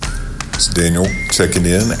It's Daniel checking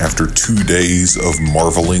in after 2 days of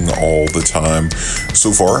marveling all the time.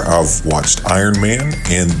 So far, I've watched Iron Man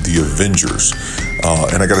and The Avengers.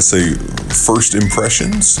 And I gotta say, first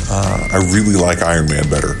impressions, I really like Iron Man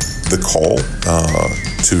better. The call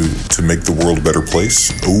to make the world a better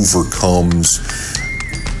place overcomes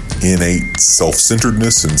innate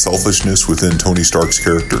self-centeredness and selfishness within Tony Stark's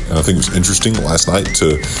character. And I think it was interesting last night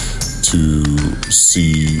to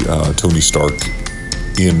see Tony Stark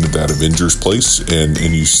in that Avengers place, and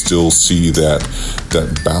you still see that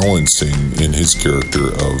balancing in his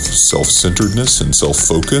character of self-centeredness and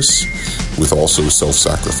self-focus with also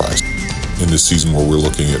self-sacrifice. In this season where we're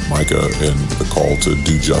looking at Micah and the call to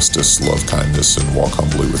do justice, love kindness, and walk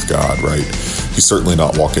humbly with God, right? He's certainly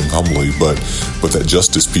not walking humbly, but that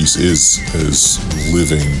justice piece is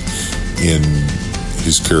living in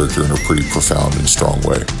his character in a pretty profound and strong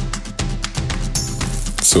way.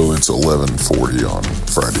 So it's 11:40 on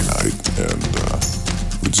Friday night, and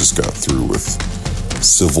we just got through with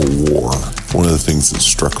Civil War. One of the things that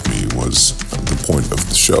struck me was the point of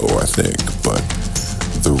the show, I think, but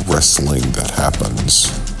the wrestling that happens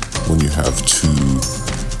when you have two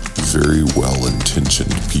very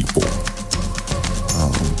well-intentioned people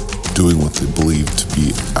doing what they believe to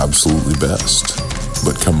be absolutely best,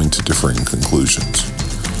 but coming to differing conclusions.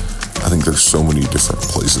 I think there's so many different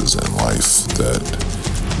places in life that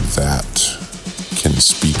can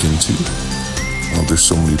speak into. There's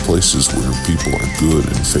so many places where people are good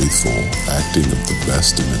and faithful, acting of the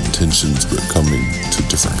best of intentions, but coming to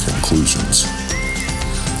different conclusions.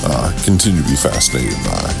 I continue to be fascinated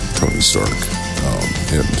by Tony Stark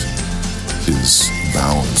and his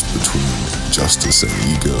balance between justice and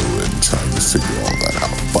ego and trying to figure all that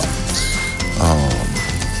out. But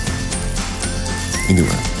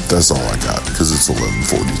anyway, that's all I got because it's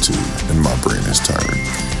 11:42 and my brain is tired.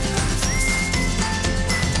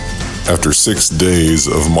 After 6 days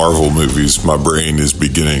of Marvel movies, my brain is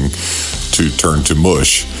beginning to turn to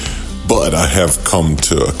mush. But I have come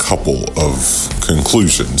to a couple of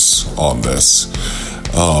conclusions on this.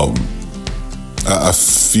 I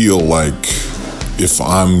feel like if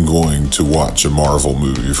I'm going to watch a Marvel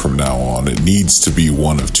movie from now on, it needs to be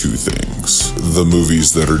one of two things. The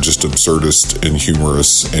movies that are just absurdist and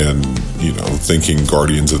humorous and, thinking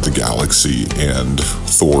Guardians of the Galaxy and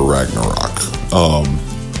Thor Ragnarok.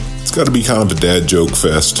 It's got to be kind of a dad joke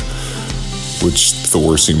fest, which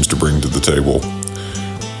Thor seems to bring to the table.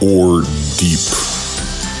 Or deep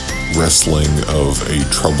wrestling of a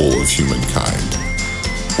trouble of humankind.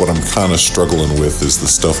 What I'm kind of struggling with is the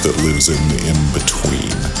stuff that lives in the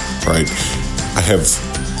in-between, right? I have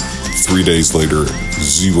 3 days later,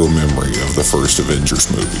 zero memory of the first Avengers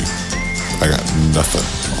movie. I got nothing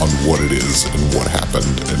on what it is and what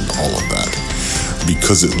happened and all of that.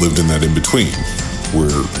 Because it lived in that in-between,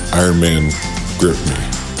 where Iron Man gripped me,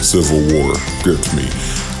 Civil War gripped me.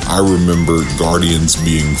 I remember Guardians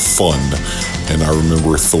being fun, and I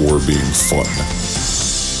remember Thor being fun.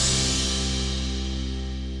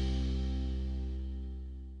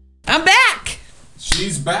 I'm back!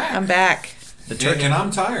 She's back. I'm back. The turkey. And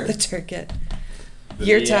I'm tired. The turkey.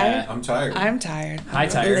 You're tired? I'm tired. I'm tired. Hi,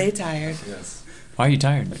 tired. Are they tired? Yes. Why are you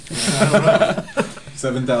tired? I don't know.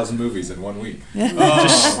 7,000 movies in 1 week.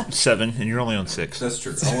 Just 7, and you're only on 6. That's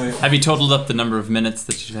true. Have you totaled up the number of minutes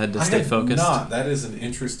that you've had to stay focused? Not. That is an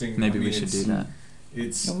interesting... Maybe we should do that.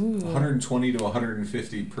 It's 120 to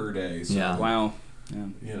 150 per day. So, yeah. Wow.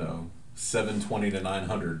 Yeah. 720 to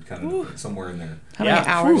 900, kind of somewhere in there. How many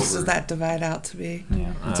hours does that divide out to be?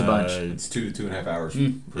 Yeah, it's a bunch. It's 2 to 2.5 hours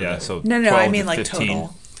per day. So No, I mean like 15,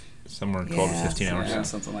 total. Somewhere 12 to 15 hours. Yeah,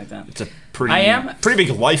 something like that. It's a pretty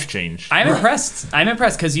big life change. I'm impressed. I'm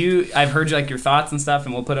impressed because I've heard your thoughts and stuff,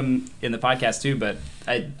 and we'll put them in the podcast too. But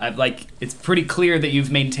I've it's pretty clear that you've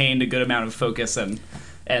maintained a good amount of focus and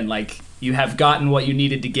you have gotten what you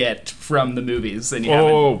needed to get from the movies. And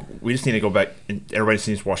we just need to go back, and everybody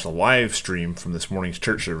needs to watch the live stream from this morning's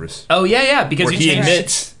church service. Oh yeah, because where he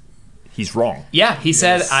admits he's wrong. Yeah, he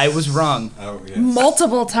said I was wrong. Oh, yes.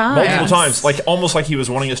 Multiple times, almost like he was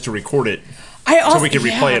wanting us to record it, so we could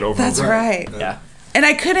replay it over. That's right. Yeah, and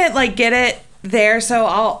I couldn't get it there, so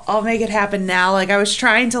I'll make it happen now. I was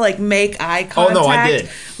trying to make eye contact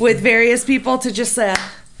with various people to just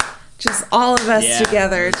all of us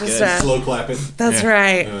together. Just slow clapping. That's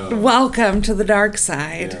right. Welcome to the dark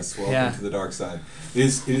side. Yes, welcome to the dark side.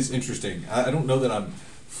 It is interesting. I don't know that I'm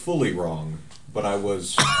fully wrong, but I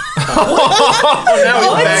was. Did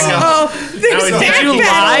you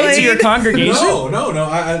lie to your congregation? No.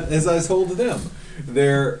 As I told them,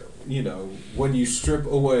 there when you strip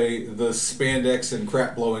away the spandex and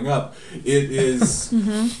crap blowing up, it is,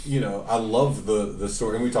 I love the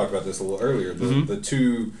story, and we talked about this a little earlier, the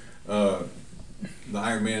two, the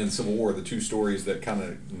Iron Man and Civil War, the two stories that kind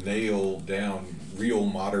of nail down real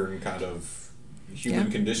modern kind of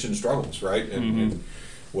human condition struggles, right? And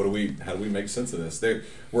how do we make sense of this? There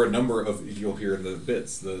were a number of, you'll hear in the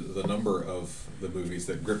bits, the number of the movies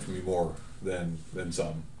that gripped me more than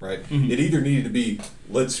some, right? It either needed to be,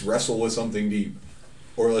 let's wrestle with something deep,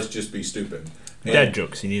 or let's just be stupid. And dad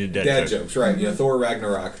jokes. You needed dad jokes, right? Yeah, Thor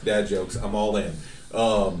Ragnarok, dad jokes. I'm all in.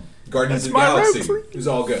 Guardians of the Galaxy is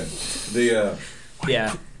all good. The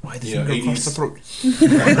why does it go across the throat?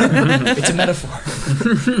 It's a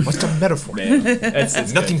metaphor. What's a metaphor? Man,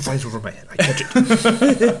 it's nothing flies over my head. I catch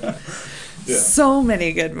it. So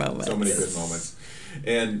many good moments.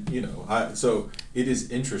 And so it is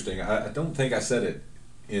interesting. I don't think I said it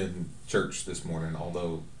in church this morning,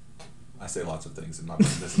 although I say lots of things and my brain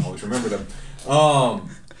doesn't always remember them.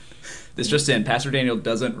 This just in, Pastor Daniel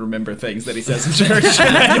doesn't remember things that he says in church.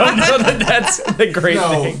 I don't know that that's the great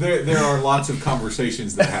thing. No, there are lots of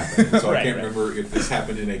conversations that happen, so I can't remember if this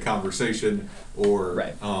happened in a conversation or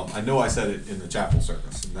I know I said it in the chapel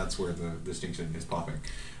service, and that's where the distinction is popping.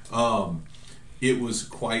 It was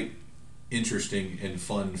quite interesting and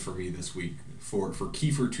fun for me this week for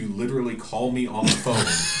Kiefer to literally call me on the phone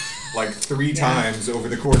like 3 times over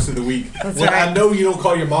the course of the week. I know you don't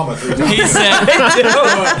call your mama 3 times.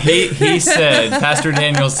 He said, Pastor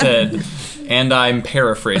Daniel said, and I'm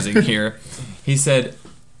paraphrasing here, he said,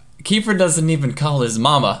 Kiefer doesn't even call his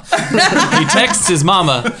mama. He texts his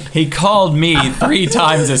mama. He called me 3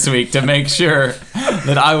 times this week to make sure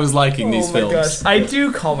that I was liking these films. Gosh. I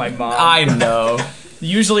do call my mom. I know.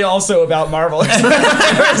 Usually also about Marvel.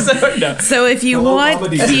 So if you want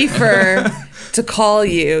Kiefer to call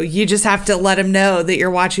you, you just have to let him know that you're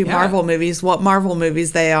watching Marvel movies, what Marvel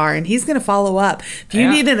movies they are, and he's going to follow up. If you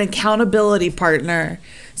need an accountability partner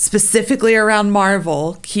specifically around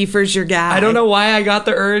Marvel, Kiefer's your guy. I don't know why I got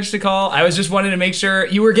the urge to call. I was just wanting to make sure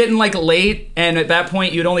you were getting late, and at that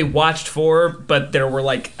point you'd only watched 4, but there were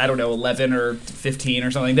 11 or 15 or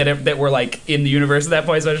something that were in the universe at that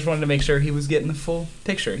point. So I just wanted to make sure he was getting the full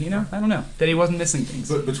picture. I don't know, that he wasn't missing things.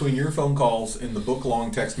 But between your phone calls and the book-long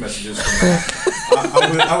text messages from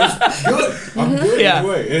I was good. I'm good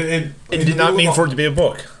anyway. And it did not mean for it to be a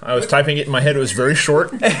book. I was typing it in my head. It was very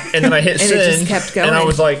short, and then I hit send, it just kept going. And I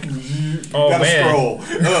was like, "Oh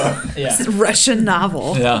man, It's a Russian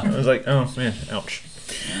novel." Yeah, I was like, "Oh man, ouch."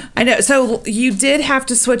 I know. So you did have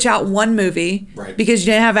to switch out one movie because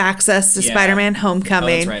you didn't have access to Spider-Man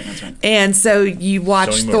Homecoming. Oh, that's right. And so you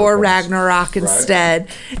watched Thor Ragnarok instead.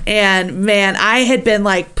 And man, I had been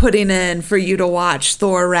putting in for you to watch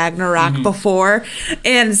Thor Ragnarok before.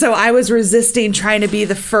 And so I was resisting trying to be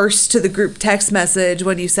the first to the group text message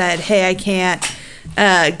when you said, "Hey, I can't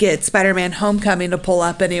get Spider-Man Homecoming to pull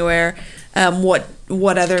up anywhere.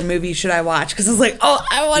 What other movie should I watch?" Because I was like,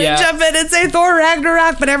 I want to jump in and say Thor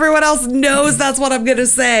Ragnarok, but everyone else knows that's what I'm going to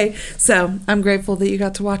say. So I'm grateful that you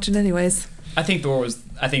got to watch it anyways. I think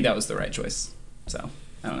that was the right choice. So,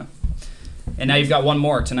 I don't know. And now you've got one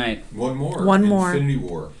more tonight. One more. Infinity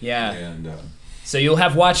War. Yeah. And so you'll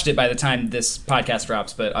have watched it by the time this podcast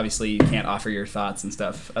drops, but obviously you can't offer your thoughts and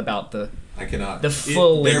stuff about the... I cannot. The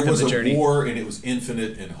full length of the journey. There was a war, and it was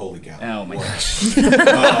infinite, and holy cow. Oh, my gosh. Can't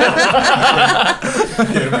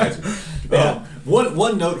imagine.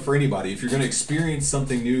 One note for anybody. If you're going to experience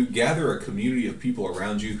something new, gather a community of people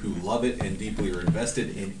around you who love it and deeply are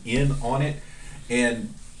invested and in on it,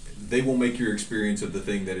 and they will make your experience of the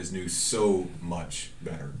thing that is new so much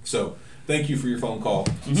better. So... thank you for your phone call.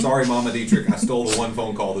 Sorry, Mama Detrick, I stole the one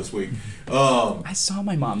phone call this week. I saw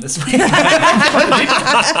my mom this week.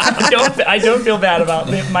 I don't feel bad about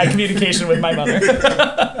my communication with my mother.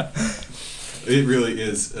 It really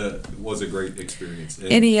was a great experience.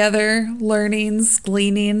 Any other learnings,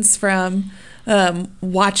 gleanings from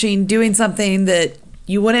doing something that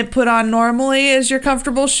you wouldn't put on normally as your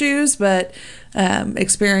comfortable shoes, but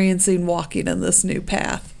experiencing walking in this new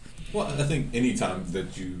path? Well, I think anytime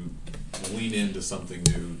that you lean into something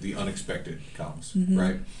new, the unexpected comes,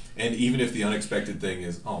 right? And even if the unexpected thing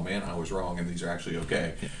is, oh man, I was wrong, and these are actually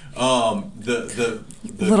okay. The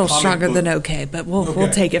a little stronger than okay, but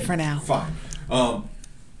we'll take it for now. Fine.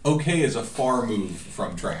 Okay is a far move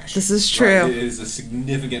from trash. This is true. Right? It is a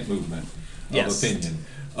significant movement of opinion.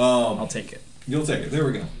 I'll take it. You'll take it. There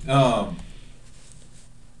we go.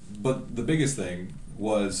 But the biggest thing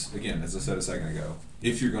was, again, as I said a second ago,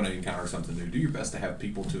 if you're going to encounter something new, do your best to have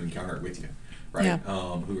people to encounter it with you, right? Yeah.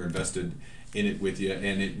 Who are invested in it with you,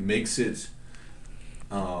 and it makes it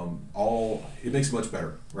it makes it much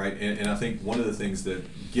better, right? And I think one of the things that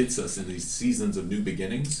gets us in these seasons of new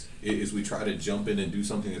beginnings is we try to jump in and do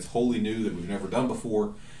something that's wholly new that we've never done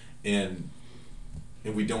before, and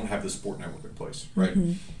we don't have the support network in place, right?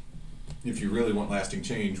 Mm-hmm. If you really want lasting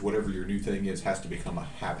change, whatever your new thing is has to become a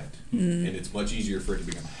habit. Mm-hmm. And it's much easier for it to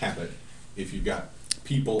become a habit if you've got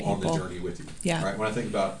people on the journey with you. Yeah. Right? When I think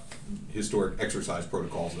about historic exercise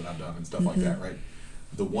protocols that I've done and stuff like that, right?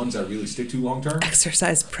 The ones I really stick to long term.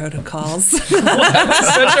 Exercise protocols. Such a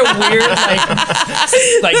weird,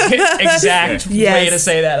 exact way to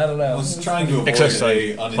say that. I don't know. I was trying to avoid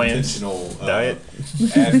an unintentional diet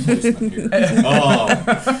ad placement here.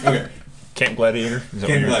 Okay. Camp Gladiator?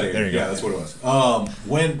 Camp Gladiator. There you go. Yeah, that's what it was.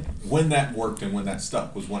 When that worked and when that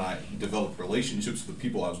stuck was when I developed relationships with the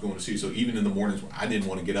people I was going to see. So even in the mornings when I didn't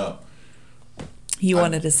want to get up, you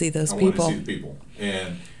wanted to see those people. I wanted to see the people,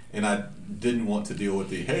 and I didn't want to deal with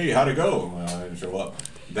the hey, how'd it go? Well, I didn't show up.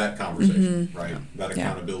 That conversation, right? That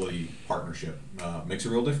accountability partnership makes a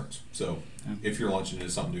real difference. So if you're launching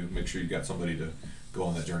into something new, make sure you've got somebody to go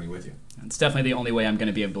on that journey with you. It's definitely the only way I'm going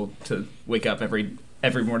to be able to wake up every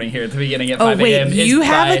morning here at the beginning at 5 a.m. Oh, wait, you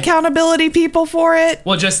have accountability people for it?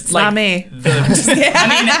 Well, just it's not me.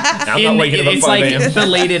 I'm not waking up at 5 a.m. It's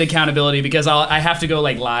belated accountability because I have to go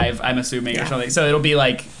live, I'm assuming, or something. So it'll be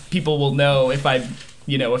people will know if I'm,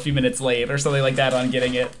 a few minutes late or something like that on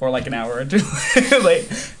getting it, or an hour or two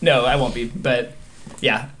late. No, I won't be. But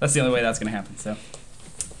yeah, that's the only way that's going to happen. So.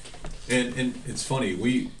 And it's funny,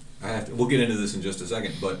 we'll get into this in just a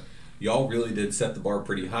second, but y'all really did set the bar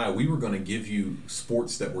pretty high. We were going to give you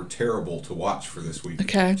sports that were terrible to watch for this week,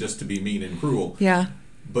 just to be mean and cruel. Yeah.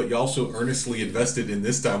 But you also earnestly invested in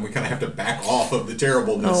this time. We kind of have to back off of the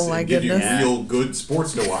terribleness and give you real good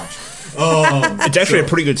sports to watch. It's actually a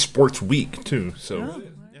pretty good sports week, too. So.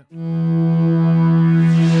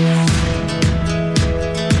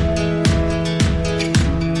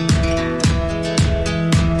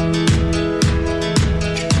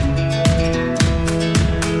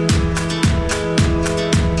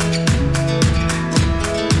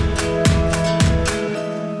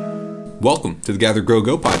 Welcome to the Gather, Grow,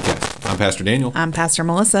 Go podcast. I'm Pastor Daniel. I'm Pastor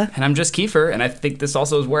Melissa. And I'm just Kiefer, and I think this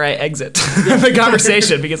also is where I exit the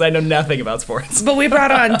conversation because I know nothing about sports. But we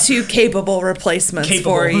brought on two capable replacements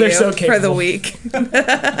for you for the week.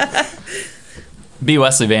 B.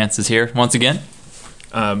 Wesley Vance is here once again.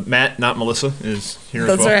 Matt, not Melissa, is here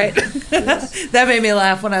as well. That's right. That made me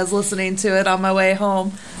laugh when I was listening to it on my way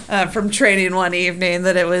home from training one evening,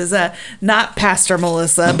 that it was not Pastor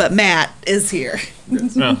Melissa, but Matt is here.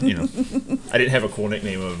 Well, I didn't have a cool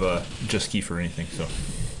nickname of just Kiefer or anything, so.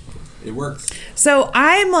 It works. So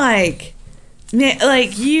I'm like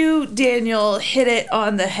you, Daniel, hit it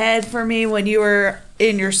on the head for me when you were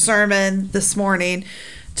in your sermon this morning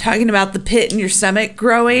talking about the pit in your stomach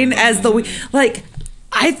growing as the week.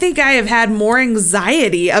 I think I have had more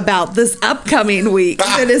anxiety about this upcoming week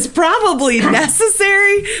than is probably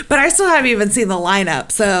necessary, but I still haven't even seen the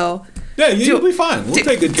lineup, so... Yeah, you'll be fine. We'll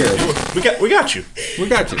take good care of you. We got you. We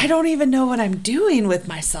got you. I don't even know what I'm doing with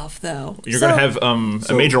myself, though. You're going to have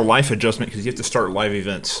a major life adjustment because you have to start live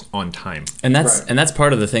events on time. And that's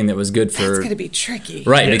part of the thing that was good for... That's going to be tricky.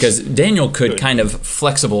 Right, because Daniel could kind of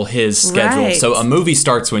flexible his schedule. Right. So a movie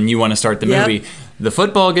starts when you want to start the movie. The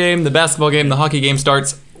football game, the basketball game, the hockey game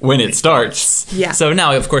starts when it starts. Yeah. So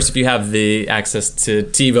now, of course, if you have the access to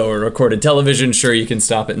TiVo or recorded television, sure, you can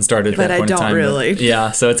stop it and start it at that point in time. But I don't really.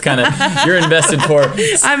 Yeah, so it's kind of, you're invested for,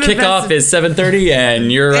 kickoff is 7:30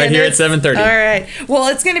 and you're right here at 7:30. All right. Well,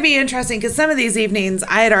 it's going to be interesting because some of these evenings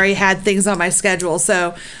I had already had things on my schedule.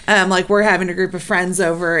 So we're having a group of friends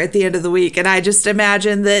over at the end of the week, and I just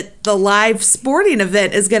imagine that the live sporting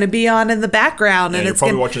event is going to be on in the background. Yeah, and you're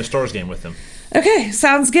probably watching a Stars game with them. Okay,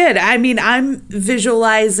 sounds good. I mean, I'm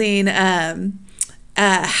visualizing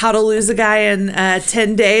How to Lose a Guy in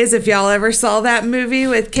 10 Days, if y'all ever saw that movie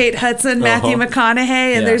with Kate Hudson, Matthew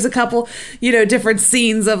McConaughey, and there's a couple, different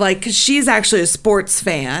scenes of because she's actually a sports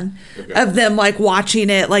fan of them watching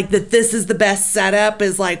it, that this is the best setup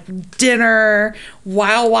is dinner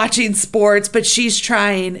while watching sports, but she's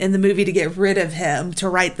trying in the movie to get rid of him to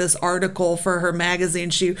write this article for her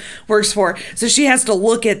magazine she works for. So she has to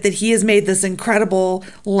look at that he has made this incredible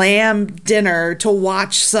lamb dinner to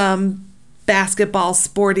watch some basketball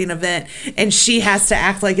sporting event, and she has to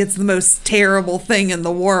act like it's the most terrible thing in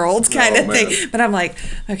the world kind of thing. But I'm like,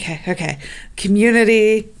 okay,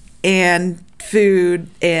 community and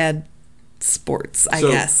food and sports, I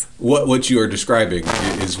guess. What you are describing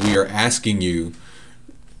is we are asking you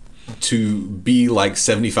to be like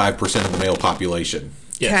 75% of the male population.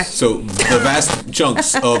 Yes. Okay. So the vast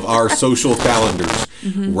chunks of our social calendars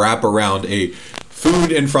wrap around a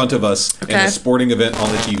food in front of us and a sporting event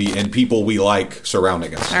on the TV and people we like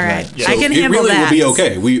surrounding us. All right. So I can handle that. It really will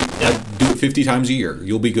be okay. I do it 50 times a year.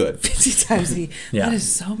 You'll be good. 50 times a year. That is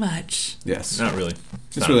so much. Yes. Not really.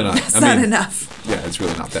 It's really not. That's not enough. Yeah, it's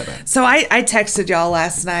really not that bad. So I texted y'all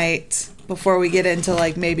last night before we get into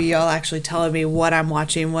like maybe y'all actually telling me what I'm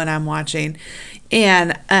watching, when I'm watching.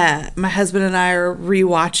 And my husband and I are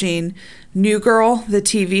rewatching New Girl, the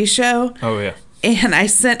TV show. Oh, yeah. And I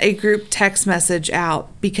sent a group text message out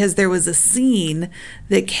because there was a scene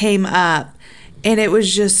that came up and it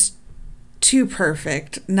was just too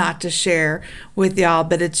perfect not to share with y'all.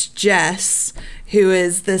 But it's Jess, who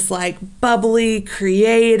is this like bubbly,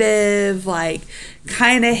 creative, like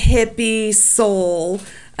kind of hippie soul.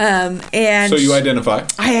 And so you identify?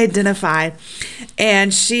 I identify.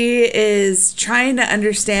 And she is trying to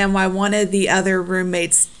understand why one of the other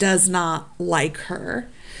roommates does not like her.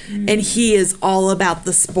 And he is all about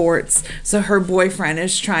the sports. So her boyfriend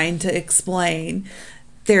is trying to explain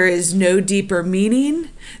there is no deeper meaning.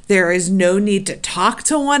 There is no need to talk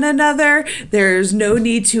to one another. There is no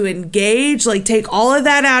need to engage. Like, take all of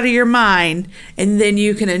that out of your mind, and then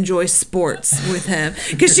you can enjoy sports with him.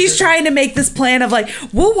 Because she's trying to make this plan of, like,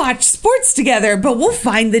 we'll watch sports together, but we'll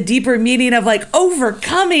find the deeper meaning of, like,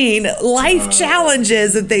 overcoming life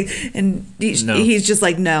challenges and things. And he's just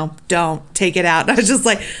like, no, don't. Take it out. And I was just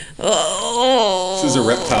like, oh. This is a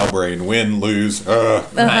reptile brain. Win, lose, kind of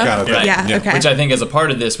thing. Yeah, okay. Which I think as a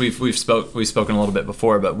part of this, we've spoken a little bit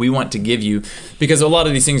before, but we want to give you, because a lot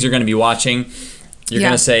of these things you're going to be watching, you're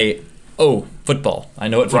going to say, oh, football, I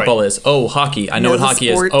know what football is. Oh, hockey, I know what hockey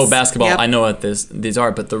is. Oh, basketball, I know what these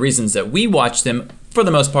are. But the reasons that we watch them, for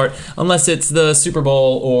the most part, unless it's the Super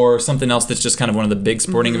Bowl or something else that's just kind of one of the big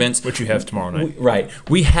sporting events. Which you have tomorrow night.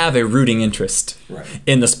 We have a rooting interest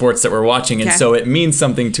in the sports that we're watching. And so it means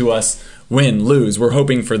something to us. Win, lose. We're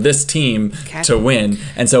hoping for this team to win.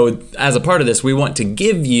 And so as a part of this, we want to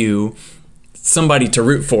give you somebody to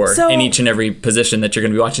root for in each and every position that you're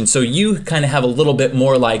going to be watching. So you kind of have a little bit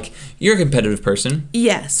more like, you're a competitive person.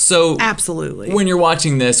 Yes. So absolutely. When you're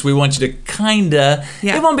watching this, we want you to kind of,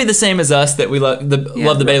 it won't be the same as us that we love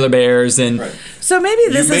the Baylor Bears. And so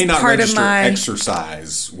maybe this is part of my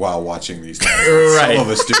exercise while watching these things. Some of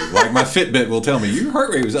us do. Like my Fitbit will tell me, your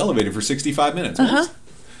heart rate was elevated for 65 minutes.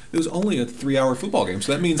 It was only a 3-hour football game,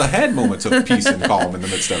 so that means I had moments of peace and calm in the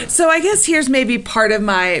midst of it. So I guess here's maybe part of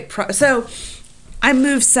my... So I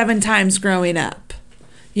moved 7 times growing up,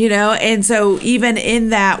 and so even in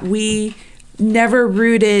that, we never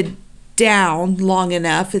rooted down long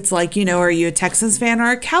enough. It's like, are you a Texans fan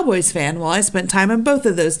or a Cowboys fan? Well, I spent time in both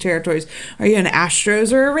of those territories. Are you an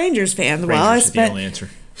Astros or a Rangers fan? Rangers is the only answer.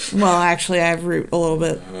 Well, actually, I root a little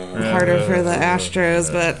bit harder for the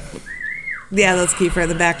Astros, but... Yeah, that's Kiefer in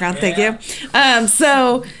the background. Thank you.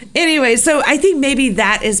 So anyway, so I think maybe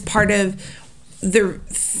that is part of the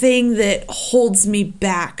thing that holds me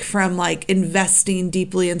back from like investing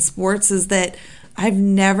deeply in sports is that I've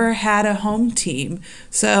never had a home team.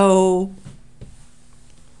 So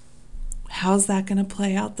how's that going to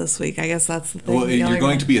play out this week? I guess that's the thing. Well, you're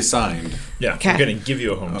going to be assigned. Yeah, we're going to give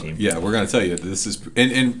you a home team. Yeah, we're going to tell you this is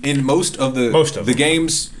in most of the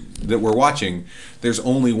games that we're watching, there's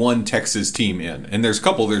only one Texas team in, and there's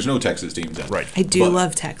no Texas teams in. Right. I do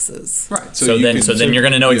love Texas. Right. So then you're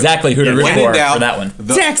going to know exactly who to root for that one.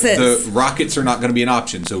 Texas. The Rockets are not going to be an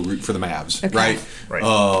option, so root for the Mavs. Okay.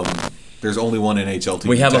 Right. There's only one NHL team.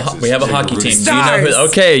 We have a hockey team.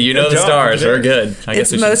 Stars. You know the Stars. Very good.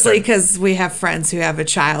 It's mostly because we have friends who have a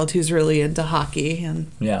child who's really into hockey,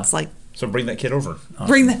 and it's like. So bring that kid over.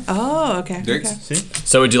 Awesome. Okay. See?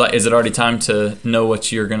 So would you like? Is it already time to know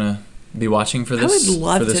what you're gonna be watching for this? I would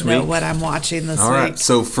love to know what I'm watching this week. All right.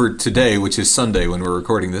 So for today, which is Sunday when we're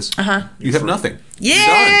recording this, you have nothing.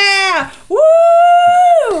 Yeah. Woo!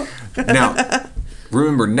 Now,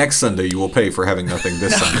 remember, next Sunday you will pay for having nothing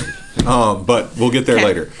this Sunday. But we'll get there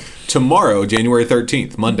later. Tomorrow, January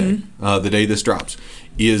 13th, Monday, the day this drops,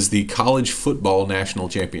 is the college football national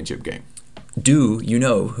championship game. Do you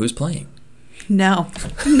know who's playing? No,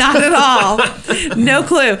 not at all. No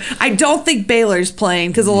clue. I don't think Baylor's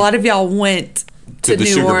playing because a lot of y'all went to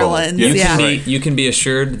New Orleans. You can be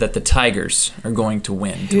assured that the Tigers are going to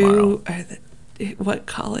win tomorrow. What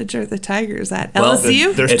college are the Tigers at? Well,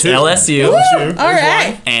 LSU? It's LSU. All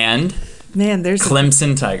right. And there's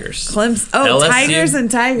Clemson Tigers. LSU. Tigers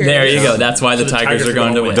and Tigers. There you go. That's why the Tigers are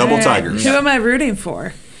going to win. Double Tigers. Who am I rooting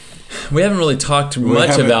for? We haven't really talked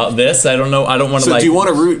much about this. I don't know. I don't want to So do you want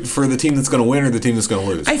to root for the team that's going to win or the team that's going to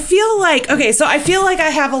lose? I feel like I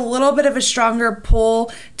have a little bit of a stronger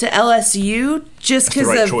pull to LSU just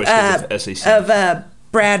because of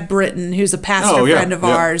Brad Britton, who's a pastor friend of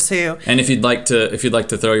ours. Who. And if you'd like to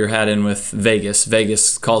throw your hat in with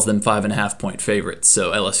Vegas calls them 5.5 point favorites.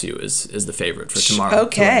 So LSU is the favorite for tomorrow.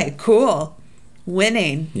 Okay, cool.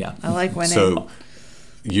 Winning. Yeah, I like winning. So.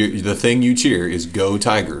 The thing you cheer is Go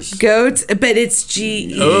Tigers. But it's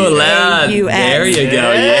G-E-A-U-S. Oh, lad. There you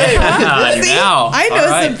go. Yeah. Now. I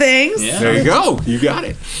know some things. Yeah. There you go. You got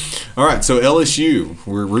it. All right, so LSU.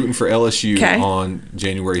 We're rooting for LSU on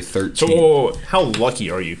January 13th. So how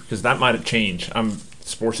lucky are you? Because that might have changed.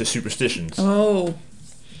 Sports is superstitions. Oh.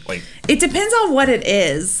 Like, it depends on what it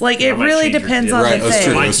is. Like, it really depends on the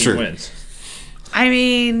thing. That's true. Wins. I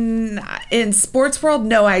mean, in sports world,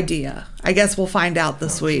 no idea. I guess we'll find out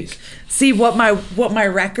this week. Geez. See what my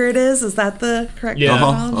record is. Is that the correct?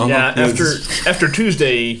 Yeah. Yeah. After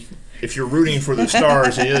Tuesday, if you're rooting for the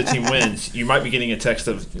Stars and the other team wins, you might be getting a text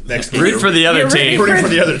of next game. Root for the other team. Rooting for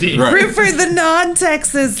the other team. Right. Root for the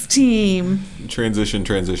non-Texas team. Transition.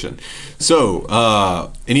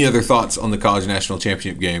 So, any other thoughts on the College National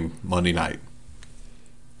Championship game Monday night?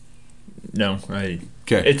 No,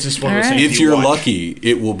 Okay. It's just one of those things. If you're lucky,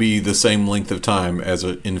 it will be the same length of time as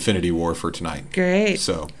an Infinity War for tonight. Great.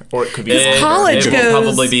 So, or it could be college it will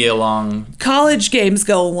probably be a long. College games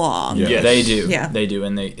go long. Yeah. Yes. They do. Yeah. They do,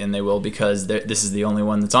 and they will because this is the only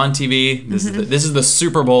one that's on TV. This is the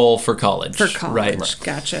Super Bowl for college. Right.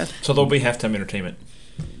 Gotcha. So there'll be halftime entertainment.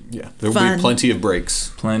 yeah, there will Fun. be plenty of breaks.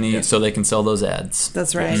 Plenty, so they can sell those ads.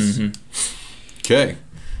 That's right. Okay.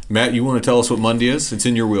 Matt, you want to tell us what Monday is? It's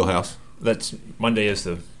in your wheelhouse. That's Monday is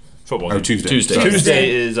the football Or game. Tuesday.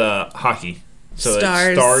 Tuesday is hockey. So Stars.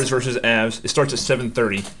 it's Stars versus Avs. It starts at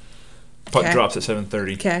 7:30. Puck Okay. drops at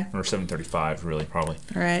 7:30. Okay. Or 7:35, really, probably.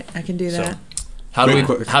 All right, I can do So, that. How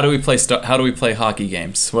do we play hockey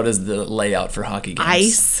games? What is the layout for hockey games?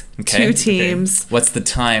 Ice. Okay. 2 teams. What's the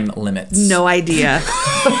time limits? No idea.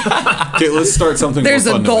 Okay, let's start something There's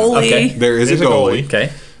more a fun now. goalie. Okay. There is a There's a goalie. goalie.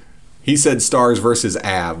 Okay. He said Stars versus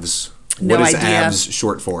Avs. No What is idea. Avs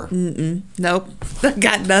short for? Nope.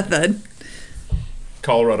 Got nothing.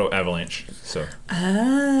 Colorado Avalanche. So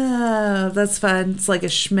Oh, that's fun. It's like a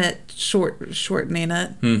Schmidt shortening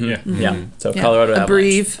it. yeah. Yeah. So Yeah. Colorado A Avalanche.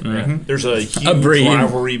 brief. Yeah. There's a huge breed.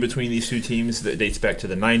 rivalry between these two teams that dates back to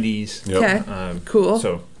the 90s. Yep. Okay. Cool.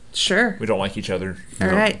 So Sure. we don't like each other. All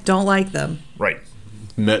right. Don't like them. Right.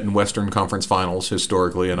 Met in Western Conference Finals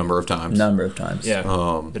historically a number of times. Number of times. Yeah.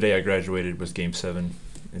 The day I graduated was Game 7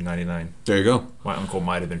 in '99. There you go. My uncle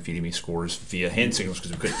might have been feeding me scores via hand signals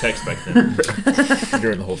because we couldn't text back then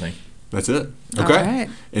during the whole thing. That's it. Okay. All right.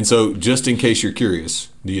 And so, just in case you're curious,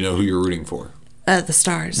 do you know who you're rooting for? The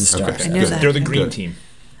Stars. The Stars. Okay. I know Good. that. They're the green Good. team.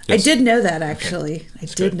 I Yes. did know that actually. I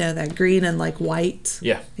did good. know that. Green and like white.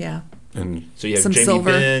 Yeah. Yeah. And So you have Some Jamie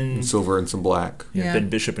silver. Benn, silver and some black. you have Yeah. Ben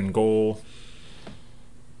Bishop in goal.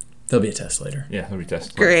 There'll be a test later. Yeah, that'll be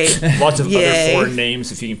tested. Great. Lots of other Yay. foreign names.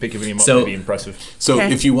 If you can pick any up, So- that'd be impressive. So,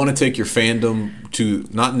 Okay. if you want to take your fandom to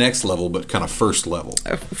not next level, but kind of first level,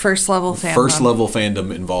 First level fan. first level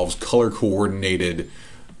fandom involves color coordinated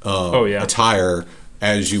attire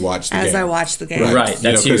as you watch the game. As I watch the game. Right.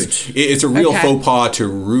 That's 'cause huge. It's a real Okay. faux pas to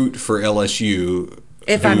root for LSU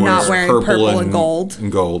If who I'm not wears wearing purple and gold. And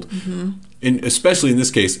gold. And especially in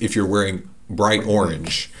this case, if you're wearing bright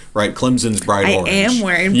orange, right? Clemson's bright I orange. am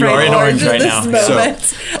wearing You bright are in orange at right this now.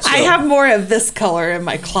 moment. I have more of this color in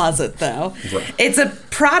my closet, though. Right. It's a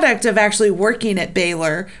product of actually working at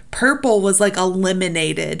Baylor. Purple was like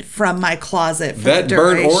eliminated from my closet for That the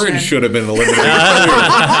burnt duration. orange should have been eliminated.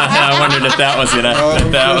 I wondered if that was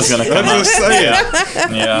gonna come I'm up. just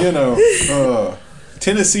saying. Yeah. You know,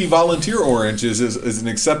 Tennessee volunteer orange is an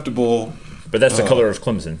acceptable. But that's the color of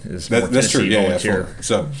Clemson. Is more That's true. Tennessee Yeah. volunteer.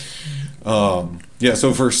 So,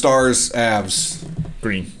 so for Stars, Avs,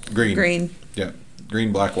 Green. Green. Yeah,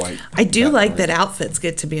 green, black, white. I do Black, like white. that outfits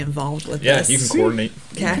get to be involved with Yeah, this. you can coordinate.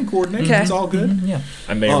 You can coordinate. Okay. It's all good. Yeah.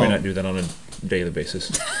 I may or may not do that on a daily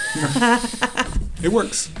basis. It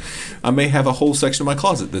works. I may have a whole section of my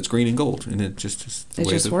closet that's green and gold, and it just It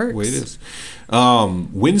just works. the way it is.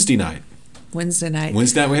 Wednesday night. Wednesday night.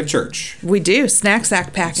 Wednesday night we have church. We do. Snack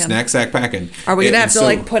sack packing. Snack sack packing. Are we going to And have to so-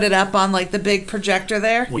 like put it up on like the big projector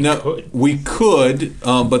there? We could,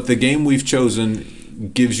 but the game we've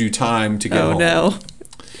chosen gives you time to go. Oh no.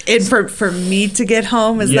 And for me to get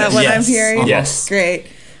home, is Yes. that what I'm Yes. hearing? Yes. Great.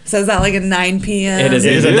 So is that like a 9 p.m.? It is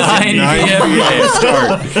It a is 9 p.m.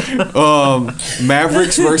 start.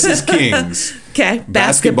 Mavericks versus Kings. Okay.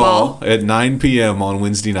 Basketball at 9 p.m. on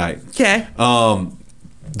Wednesday night. Okay.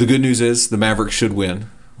 The good news is the Mavericks should win,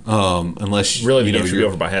 unless Really, the you know game should be you're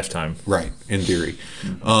over by halftime. right in theory.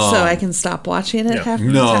 So I can stop watching it yeah. half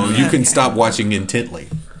No, time? you can Okay. stop watching intently.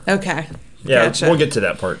 Okay. Yeah, Gotcha. we'll get to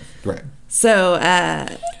that part. Right. So,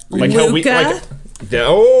 like Luca.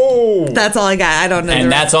 That's all I got. I don't know. And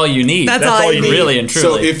that's all you need. That's all you need. Really and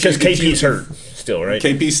truly. Because KP's hurt still, right?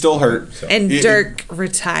 KP's still hurt. So. And Dirk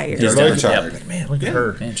retired. Dirk retired. Yep. Man, look at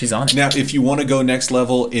her. Man, she's on it. Now, if you want to go next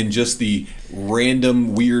level in just the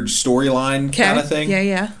random weird storyline kind of thing.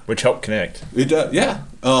 Yeah. Which helped connect. It does, yeah.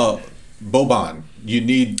 Boban. You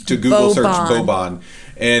need to Google search Boban.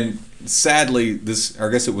 And sadly, I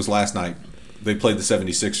guess it was last night, they played the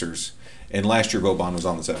 76ers. And last year, Boban was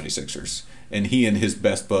on the 76ers. And he and his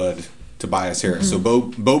best bud, Tobias Harris. So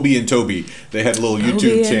Bobby and Toby, they had a little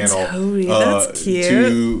YouTube channel. Toby. That's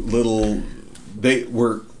cute. They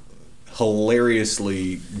were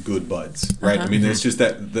hilariously good buds, right? I mean, it's just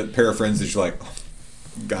that pair of friends that you're like, oh,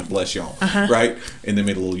 God bless y'all, right? And they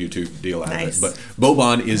made a little YouTube deal out of it. But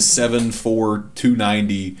Boban is 7'4",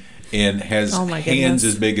 290, and has hands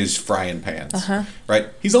as big as frying pans, right?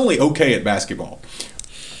 He's only okay at basketball.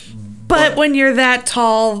 But when you're that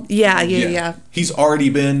tall, yeah. He's already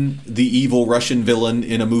been the evil Russian villain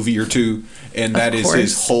in a movie or two, and that is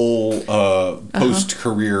his whole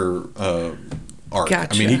post-career arc. Gotcha.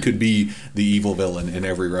 I mean, he could be the evil villain in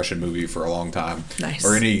every Russian movie for a long time. Nice.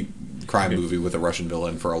 Or any crime movie with a Russian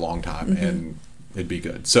villain for a long time, and it'd be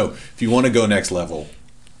good. So if you want to go next level,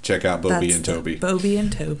 check out Bobby and Toby. Bobby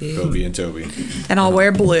and Toby. Bobby and Toby. And I'll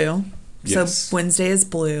wear blue. Yes. So Wednesday is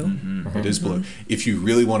blue. It is blue. If you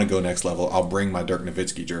really want to go next level, I'll bring my Dirk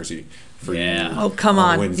Nowitzki jersey for you. Oh, come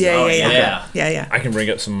on. Wednesday. Yeah. I can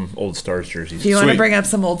bring up some old Stars jerseys. If you want to bring up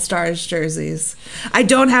some old Stars jerseys. I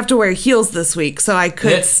don't have to wear heels this week, so I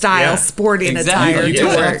could style sporting attire to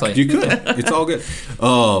work. You could. It's all good.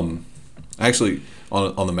 Actually,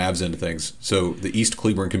 on the Mavs end of things, so the East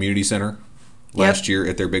Cleveland Community Center last year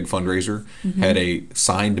at their big fundraiser had a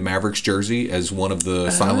signed Mavericks jersey as one of the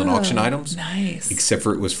silent auction items. Nice. Except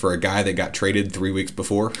for it was for a guy that got traded 3 weeks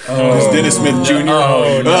before. It was Dennis Smith Jr.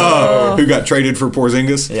 Who got traded for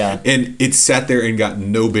Porzingis. Yeah. And it sat there and got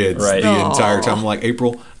no bids the entire time. I'm like,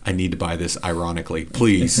 April, I need to buy this ironically.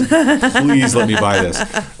 Please let me buy this.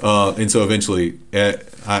 And so eventually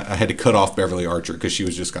I had to cut off Beverly Archer because she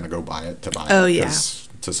was just going to go buy it.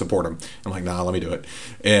 To support him. I'm like, nah, let me do it.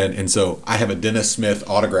 And so I have a Dennis Smith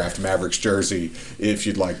autographed Mavericks jersey if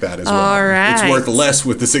you'd like that as well. All right. It's worth less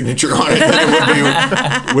with the signature on it than it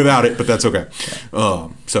would be without it, but that's okay.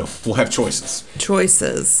 So we'll have choices.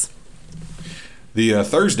 The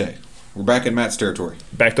Thursday, we're back in Matt's territory.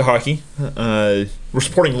 Back to hockey. We're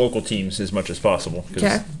supporting local teams as much as possible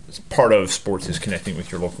because part of sports is connecting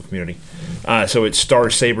with your local community. So it's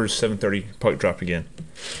Stars Sabres, 7:30 puck drop again.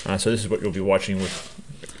 So this is what you'll be watching with.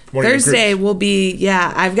 Thursday will be,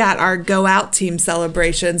 I've got our Go Out team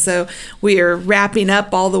celebration. So we are wrapping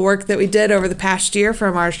up all the work that we did over the past year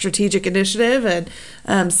from our strategic initiative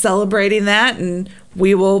and celebrating that. And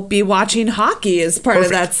we will be watching hockey as part of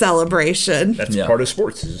that celebration. That's part of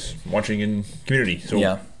sports, is watching in community.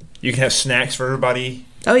 So you can have snacks for everybody.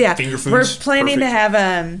 Oh, yeah. Finger foods. We're planning to have,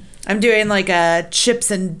 I'm doing like a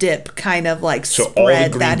chips and dip kind of like spread all the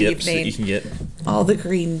green that dips evening. That you can get. All the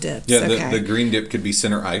green dips. Yeah, the green dip could be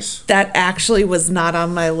center ice. That actually was not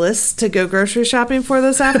on my list to go grocery shopping for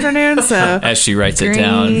this afternoon. So as she writes it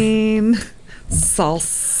down, green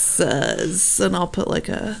salsas, and I'll put like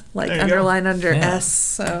a underline under S.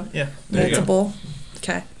 So multiple.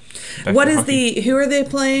 Okay. What is who are they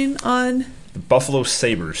playing on? The Buffalo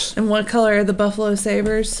Sabres. And what color are the Buffalo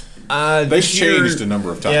Sabres? They've changed a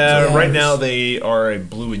number of times. Yeah, right now they are a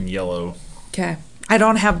blue and yellow. Okay. I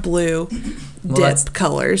don't have blue dip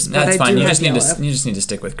colors, but that's I fine. do You have just need yellow. you just need to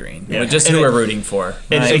stick with green. Yeah. Just who we're rooting for.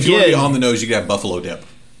 And if you want to be on the nose, you could have buffalo dip.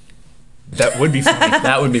 That would be funny.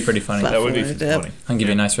 That would be pretty funny. That would be dip. funny. I'll give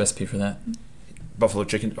you a nice recipe for that. Buffalo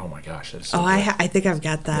chicken. Oh my gosh, that's so good. I think I've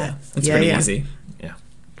got that. It's pretty easy. Yeah.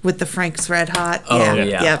 With the Frank's Red Hot.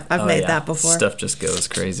 Yeah. I've made that before. Stuff just goes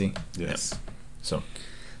crazy. Yes. So,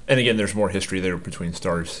 and again, there's more history there between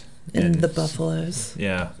Stars and the Buffaloes.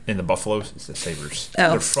 Yeah, and the Buffaloes, it's the Sabres.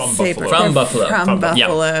 Oh, they're from Sabre. Buffalo. From Buffalo. From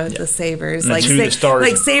Buffalo, Yeah. the Sabres. And Like the Stars.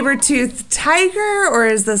 like saber-toothed tiger, or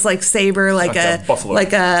is this like saber like a buffalo?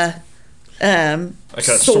 like a Like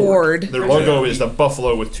a sword. Their logo is the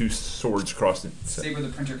buffalo with two swords across it. So. Sabre the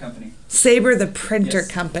Printer Company. Sabre the Printer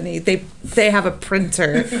Company. They have a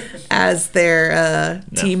printer as their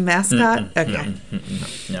team mascot. Okay.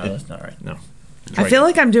 No, that's not right. No. I feel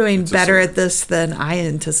like I'm doing better at this than I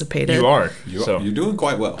anticipated. You are. You're doing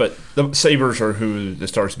quite well. But the Sabres are who the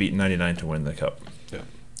Stars beat in '99 to win the Cup. Yeah.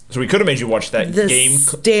 So we could have made you watch that The game.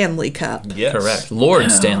 Stanley Cup. Yes. Correct.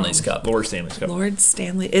 Lord Stanley's Cup. Lord Stanley's Cup. Lord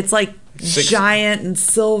Stanley. It's like 6. giant and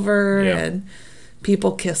silver Yeah. and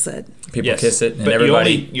People kiss it. People kiss it, and but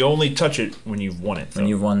everybody. You only touch it when you've won it. When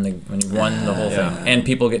you've won the whole thing, and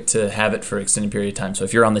people get to have it for an extended period of time. So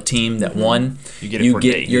if you're on the team that won, you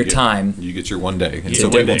get your time. You get your one day, and so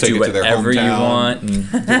people take it to their hometown. You want,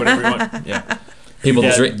 and do whatever you want. Yeah.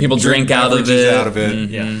 People drink out of it.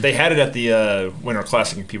 Mm-hmm. Yeah, they had it at the Winter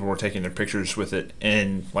Classic, and people were taking their pictures with it.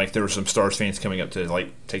 And like there were some Stars fans coming up to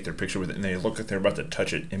like take their picture with it, and they look like they're about to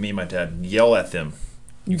touch it, and me and my dad yell at them,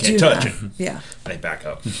 "You can't touch it!" Yeah, and they back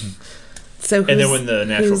up. So and then when the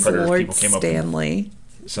Natural Predators Lord people came Stanley?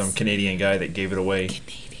 Up, some Canadian guy that gave it away.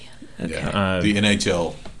 Okay. Yeah. The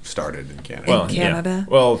NHL started in Canada. Well, Canada?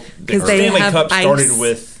 Yeah. Well, the Stanley Cup started ice.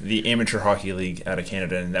 with the Amateur Hockey League out of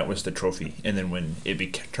Canada, and that was the trophy. And then when it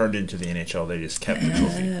turned into the NHL, they just kept the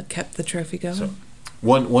trophy. Kept the trophy going. So,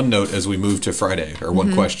 one note as we move to Friday, or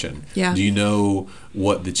one question. Yeah. Do you know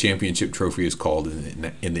what the championship trophy is called in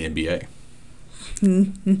the NBA?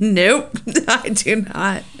 Nope, I do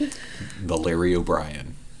not. The Larry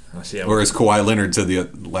O'Brien. Or as Kawhi Leonard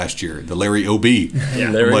said last year, the Larry OB.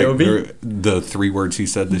 Yeah, Larry OB. The 3 words he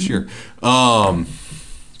said this year. So.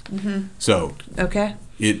 Okay.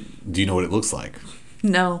 Do you know what it looks like?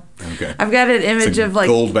 No. Okay. I've got an image of like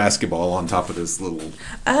gold basketball on top of this little.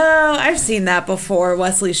 Oh, I've seen that before.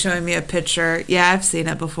 Wesley's showing me a picture. Yeah, I've seen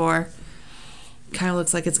it before. Kind of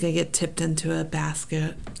looks like it's gonna get tipped into a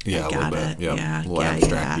basket. Yeah, I a got little it. bit. Yep. Yeah, a little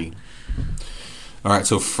abstract-y. All right,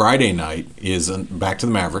 so Friday night is back to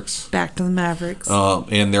the Mavericks. Back to the Mavericks.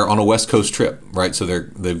 And they're on a West Coast trip, right? So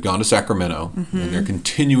they've gone to Sacramento, and they're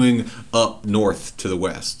continuing up north to the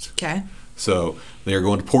west. Okay. So they are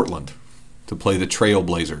going to Portland to play the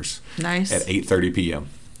Trailblazers. Nice. At 8:30 p.m.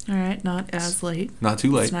 All right, not as late. Not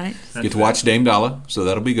too late. That's nice. Get to watch Dame Dalla, so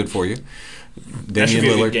that'll be good for you. Damian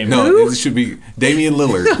Lillard. No, it should be Damian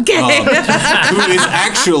Lillard. Okay. Who is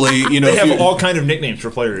actually, they have all kind of nicknames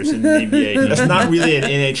for players in the NBA. That's not really an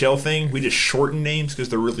NHL thing. We just shorten names because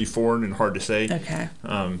they're really foreign and hard to say. Okay.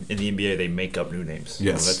 In the NBA, they make up new names.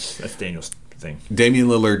 Yes. So that's Daniel's thing. Damian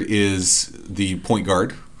Lillard is the point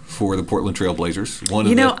guard for the Portland Trailblazers.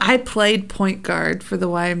 I played point guard for the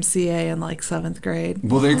YMCA in like 7th grade.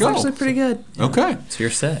 Well, there you go. That's actually pretty good. Okay.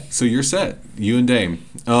 So you're set. You and Dame.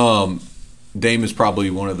 Dame is probably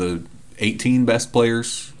one of the 18 best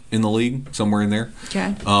players in the league, somewhere in there.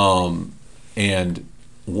 Okay. And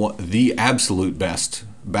the absolute best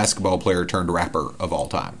basketball player turned rapper of all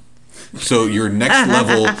time. So your next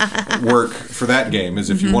level work for that game is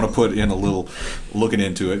if you want to put in a little looking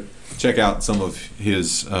into it, check out some of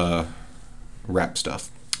his rap stuff.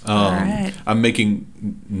 All right. I'm making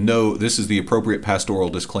this is the appropriate pastoral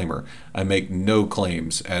disclaimer. I make no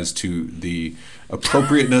claims as to the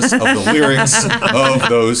appropriateness of the lyrics of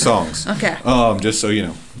those songs. Okay. Just so you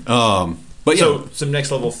know. But so some next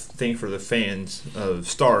level thing for the fans of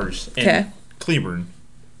Stars and Cleburne.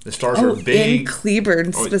 The Stars are big in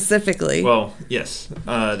Cleburne specifically. Well, yes.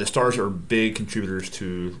 The Stars are big contributors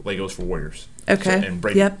to Legos for Warriors. Okay. And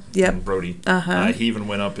Brady. Yep. And Brody. He even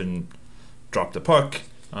went up and dropped the puck.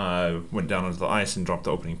 Went down onto the ice and dropped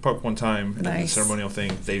the opening puck one time. And then the ceremonial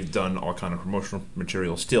thing. They've done all kind of promotional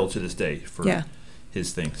material still to this day for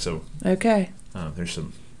his thing. So there's a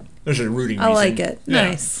rooting reason. I like it. Yeah.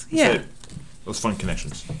 Nice. Yeah. So, those fun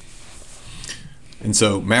connections. And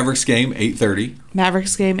so Mavericks game 8:30.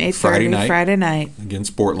 Mavericks game 8:30 Friday night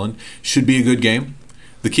against Portland should be a good game.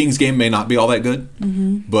 The Kings game may not be all that good,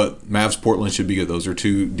 but Mavs Portland should be good. Those are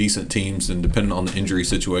two decent teams, and depending on the injury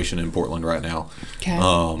situation in Portland right now,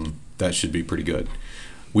 that should be pretty good.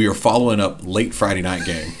 We are following up late Friday night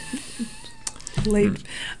game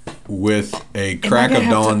with a crack of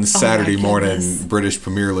dawn Saturday morning British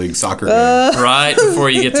Premier League soccer game. Right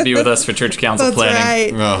before you get to be with us for church council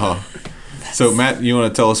planning. Right. So Matt, you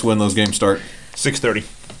want to tell us when those games start? 6:30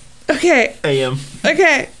 Okay. a.m.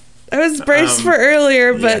 Okay. I was braced for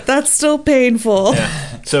earlier, but that's still painful.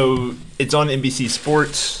 Yeah. So it's on NBC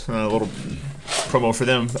Sports, a little promo for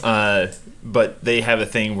them. But they have a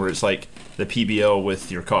thing where it's like the PBL with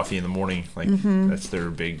your coffee in the morning. Like that's their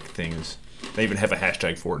big things. They even have a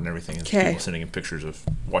hashtag for it and everything. And people sending in pictures of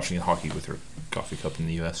watching hockey with their coffee cup in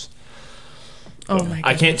the U.S. Oh my goodness.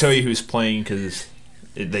 I can't tell you who's playing because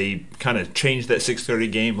they kind of changed that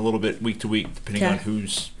 6:30 game a little bit week to week depending on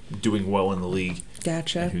who's doing well in the league.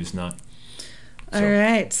 Gotcha. And who's not. All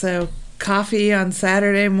right, so coffee on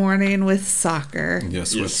Saturday morning with soccer.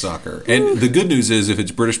 Yes, with soccer. And the good news is if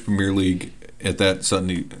it's British Premier League at that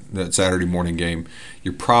Saturday morning game,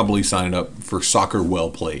 you're probably signing up for soccer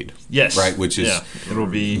well played. Yes. Right, which is it'll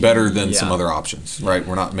be better than some other options, right?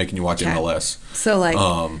 We're not making you watch MLS.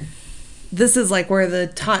 So this is like where the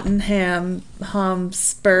Tottenham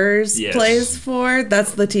Spurs plays for.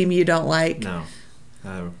 That's the team you don't like. No.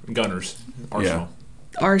 Gunners, Arsenal.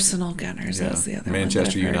 Arsenal Gunners. Yeah. That's the other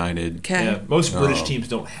Manchester one. United. Okay. Yeah, most British teams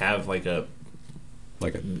don't have like a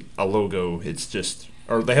logo. It's just,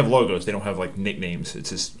 or they have logos. They don't have like nicknames. It's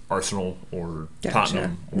just Arsenal or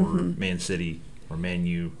Tottenham or Man City or Man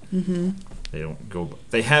U. Mm-hmm. They don't go.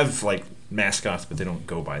 They have like mascots, but they don't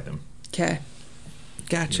go by them. Okay.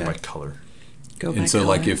 Gotcha. By color. And so,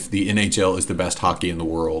 like, if the NHL is the best hockey in the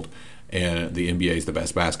world and the NBA is the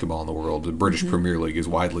best basketball in the world, the British Premier League is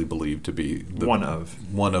widely believed to be one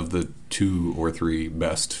of the 2 or 3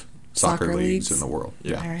 best soccer leagues in the world.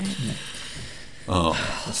 Yeah. All right.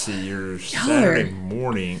 Let's see. Your Saturday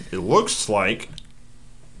morning. It looks like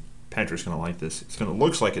Patrick's going to like this.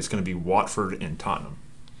 Looks like it's going to be Watford and Tottenham.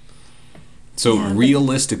 So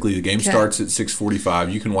realistically, the game starts at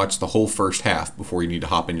 6:45. You can watch the whole first half before you need to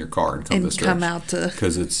hop in your car and come to stretch. Come out to,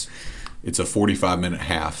 because it's a 45-minute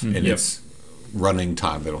half and it's running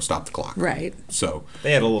time. They don't stop the clock. Right. So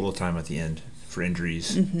they had a little time at the end for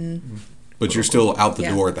injuries. Mm-hmm. But you're still out the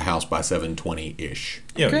door at the house by 7:20-ish.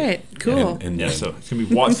 Yeah. Great. Cool. And so it's going to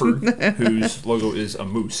be Watford, whose logo is a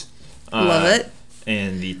moose. Love it.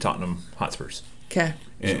 And the Tottenham Hotspurs. Okay.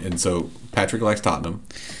 And so Patrick likes Tottenham.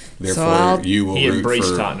 Therefore, you will he root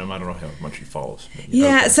embraced for Tottenham. I don't know how much he follows.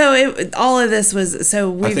 Yeah, so all of this was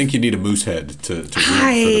I think you need a moose head to root for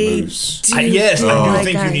the moose. I do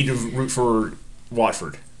think you need to root for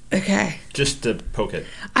Watford. Okay. Just to poke it.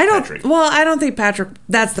 I don't. Patrick. Well, I don't think Patrick.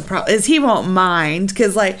 That's the problem. Is he won't mind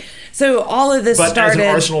because so all of this started. But as an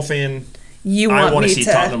Arsenal fan. I want to see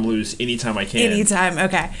Tottenham lose anytime I can. Anytime,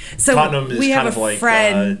 okay. So Tottenham is we have kind of like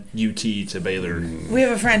UT to Baylor. We have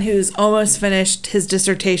a friend who's almost finished his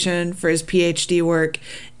dissertation for his PhD work,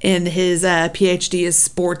 and his PhD is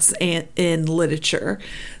sports and in literature.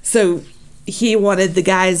 So he wanted the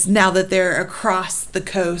guys, now that they're across the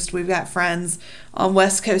coast, we've got friends on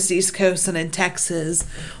West Coast, East Coast, and in Texas,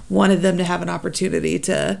 wanted them to have an opportunity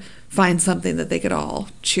to find something that they could all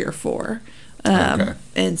cheer for.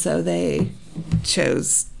 And so they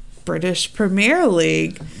chose British Premier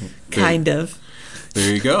League, kind of.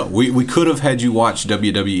 There you go. We could have had you watch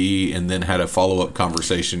WWE and then had a follow-up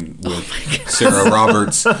conversation with Sarah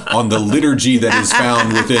Roberts on the liturgy that is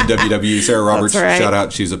found within WWE. Sarah Roberts, shout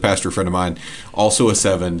out. She's a pastor friend of mine. Also a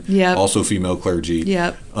 7. Yep. Also female clergy.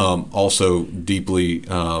 Yep. Also deeply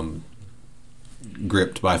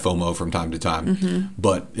gripped by FOMO from time to time,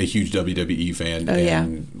 but a huge WWE fan.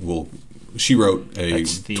 She wrote a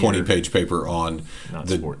 20-page paper on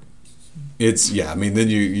sport. Then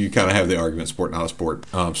you kind of have the argument, sport, not a sport.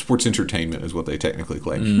 Sports entertainment is what they technically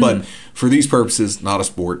claim. But for these purposes, not a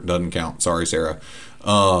sport, doesn't count. Sorry, Sarah.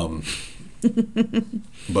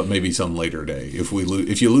 But maybe some later day. If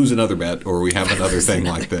you lose another bet or we have another thing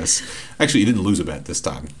like this. Actually, you didn't lose a bet this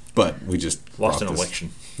time, but we just lost an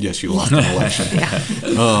election. Yes, you lost an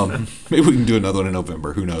election. Maybe we can do another one in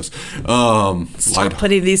November. Who knows? Stop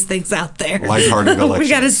putting these things out there. Lighthearted election. We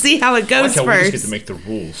got to see how it goes first. We just get to make the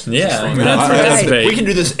rules. Yeah, that's right. We can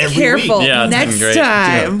do this every week. Careful. Yeah, next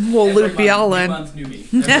time we'll loop y'all in.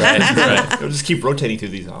 Right. We'll just keep rotating through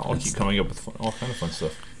these. I'll keep coming up with all kind of fun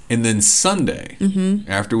stuff. And then Sunday,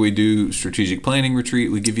 after we do strategic planning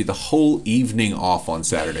retreat, we give you the whole evening off on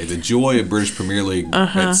Saturday. The joy of British Premier League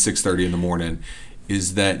at 6:30 in the morning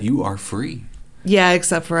is that you are free. Yeah,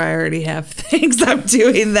 except for I already have things I'm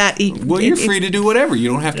doing that evening. Well, you're free to do whatever. You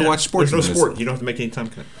don't have to watch sports. There's no sport. You don't have to make any time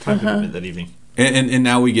commitment that evening. And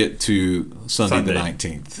now we get to Sunday the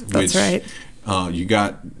 19th. That's right. You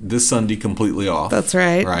got this Sunday completely off. That's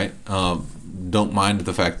right. Right. Don't mind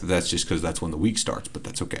the fact that that's just because that's when the week starts, but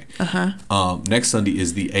that's okay. Next Sunday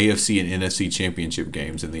is the AFC and NFC championship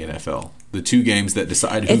games in the NFL. The 2 games that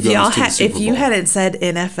decide who goes to the Super Bowl. If you hadn't said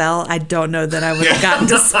NFL, I don't know that I would have gotten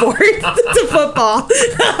to sport, to football.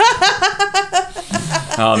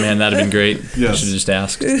 Oh, man, that'd have been great. Yes. I should have just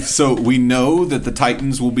asked. So we know that the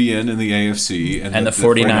Titans will be in the AFC, and the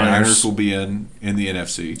 49ers will be in the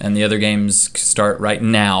NFC. And the other games start right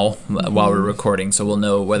now while we're recording, so we'll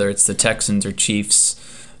know whether it's the Texans or Chiefs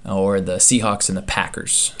or the Seahawks and the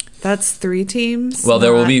Packers. That's 3 teams. Well,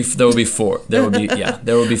 there will be 4. There will be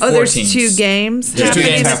 4 there's teams. 2 games. There's 2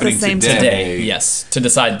 games happening at the same today. Yes, to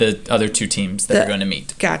decide the other 2 teams that are going to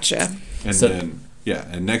meet. Gotcha. And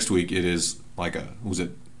and next week it is like a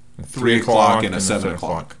 3 o'clock and a 7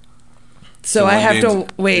 o'clock. So I have to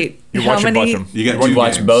wait. How many? You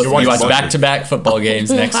watch both. You watch back-to-back football games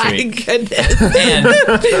next week. My goodness. And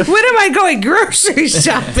when am I going grocery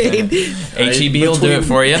shopping? HEB will do it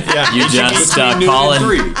for you. Yeah. You just call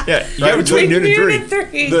in. Yeah, you got between noon and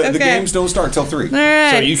 3. The games don't start till 3. All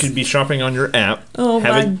right. So you could be shopping on your app. Oh,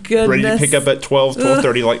 my goodness. Ready to pick up at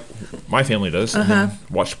 12:30 like my family does, and then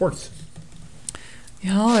watch sports.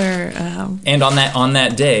 Y'all are. And on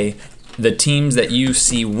that day, the teams that you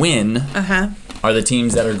see win are the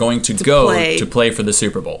teams that are going to play for the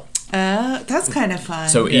Super Bowl. That's kind of fun.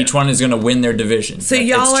 So each one is going to win their division. So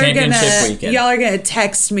y'all are gonna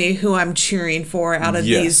text me who I'm cheering for out of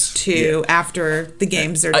these two after the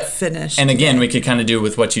games are finished. And again, we could kind of do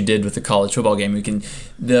with what you did with the college football game. We can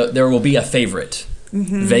there will be a favorite.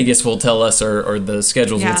 Mm-hmm. Vegas will tell us, or the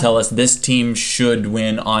schedules will tell us this team should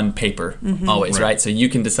win on paper always, right? So you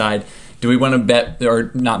can decide. Do we want to bet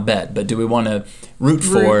or not bet, but do we want to root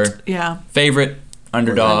for favorite,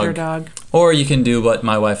 underdog, or you can do what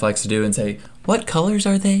my wife likes to do and say, what colors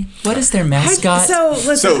are they? What is their mascot?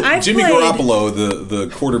 Jimmy Garoppolo,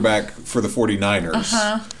 the quarterback for the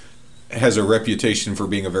 49ers, has a reputation for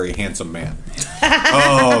being a very handsome man.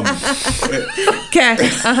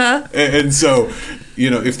 And so,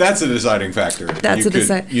 if that's a deciding factor,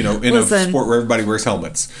 in a sport where everybody wears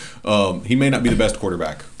helmets, he may not be the best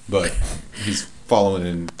quarterback, but he's following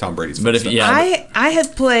in Tom Brady's footsteps. I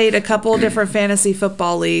have played a couple different fantasy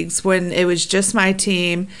football leagues when it was just my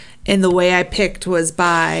team, and the way I picked was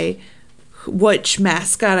by which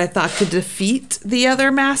mascot I thought could defeat the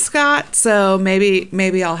other mascot. So maybe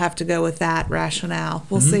I'll have to go with that rationale.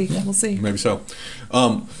 We'll see. Yeah. We'll see. Maybe so.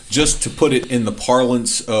 Just to put it in the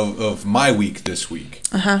parlance of my week this week,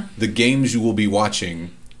 the games you will be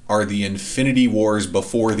watching are the Infinity Wars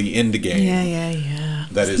before the end game. Yeah.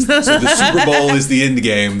 That is, so the Super Bowl is the end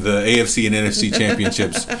game. The AFC and NFC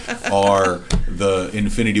championships are the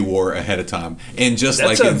Infinity War ahead of time. And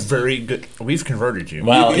that's very good. We've converted you.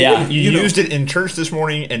 Well, you used it in church this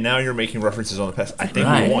morning, and now you're making references on the past. I think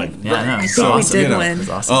we won. Yeah, I think we did win.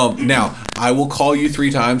 That's awesome. Now, I will call you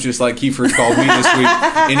 3 times, just like Kiefer's called me this week,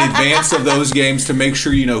 in advance of those games to make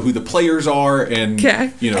sure you know who the players are and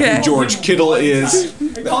who George Kittle is.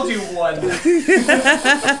 I called you 1.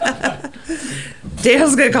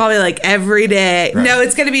 Dale's going to call me like every day. Right. No,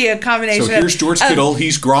 it's going to be a combination. So here's George Kittle.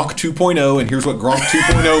 He's Gronk 2.0, and here's what Gronk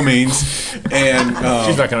 2.0 means. And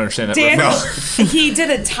she's not going to understand that. Daniel, he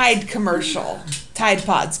did a Tide commercial. Tide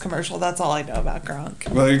Pods commercial. That's all I know about Gronk.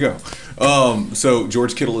 Well, there you go. So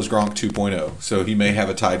George Kittle is Gronk 2.0. So he may have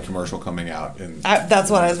a Tide commercial coming out.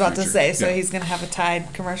 That's what I was about to say. So he's going to have a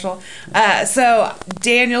Tide commercial. So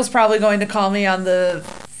Daniel's probably going to call me on the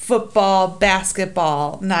football,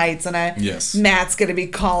 basketball nights, and Matt's going to be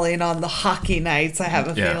calling on the hockey nights, I have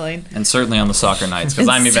a feeling. And certainly on the soccer nights, because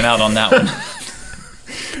I'm even out on that one.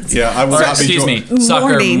 I will not be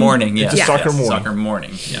soccer morning. Yes. Yeah. Soccer morning. Soccer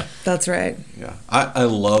morning. Yeah. That's right. Yeah. I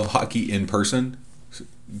love hockey in person.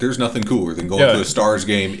 There's nothing cooler than going to a Stars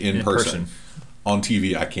game in person. On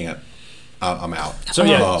TV, I can't. I'm out. So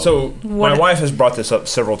my wife has brought this up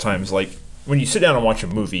several times. Like, when you sit down and watch a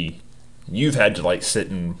movie, you've had to sit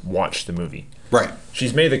and watch the movie. Right.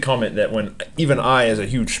 She's made the comment that when even I, as a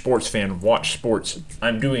huge sports fan, watch sports,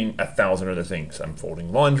 I'm doing 1,000 other things. I'm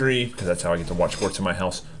folding laundry, because that's how I get to watch sports in my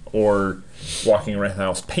house, or walking around the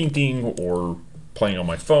house painting, or playing on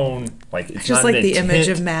my phone. It's just like the image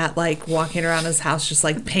of Matt walking around his house, just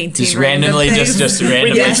painting, just randomly, just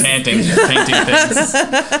randomly painting things.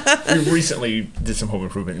 We recently did some home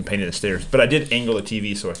improvement and painted the stairs, but I did angle the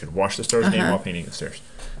TV so I could watch the Stars game while painting the stairs.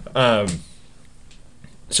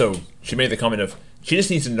 So she made the comment of she just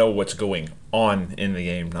needs to know what's going on in the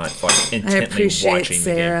game, not intently watching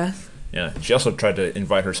Sarah. The game. Yeah, she also tried to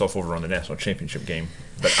invite herself over on the national championship game,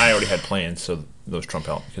 but I already had plans, so those trump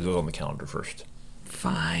out because it was on the calendar first.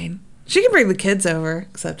 Fine, she can bring the kids over,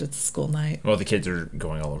 except it's a school night. Well, the kids are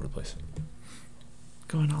going all over the place.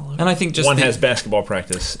 Going all over. And I think just one has basketball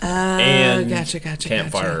practice and gotcha,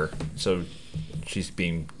 campfire, so she's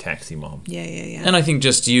being taxi mom. Yeah. And I think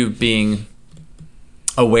just you being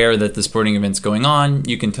aware that the sporting event's going on,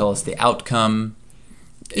 you can tell us the outcome.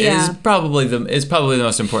 Is probably the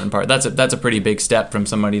most important part. That's a pretty big step from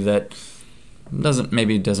somebody that doesn't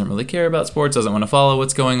really care about sports, doesn't want to follow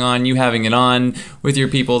what's going on. You having it on with your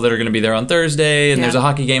people that are going to be there on Thursday, and there's a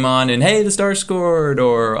hockey game on, and hey, the Stars scored,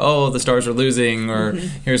 or oh, the Stars are losing, or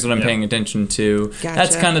here's what I'm paying attention to. Gotcha.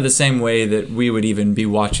 That's kind of the same way that we would even be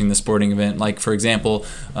watching the sporting event. Like, for example,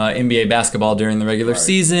 NBA basketball during the regular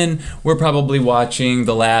season, we're probably watching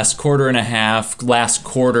the last quarter and a half, last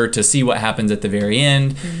quarter to see what happens at the very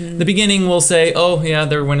end. The beginning, we'll say, oh, yeah,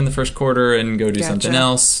 they're winning the first quarter, and go do something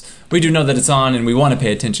else. We do know that it's on, and we want to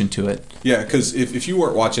pay attention to it. Yeah, because if you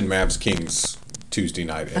weren't watching Mavs Kings Tuesday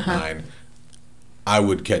night at 9, I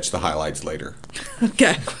would catch the highlights later.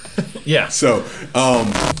 Okay. Yeah. So,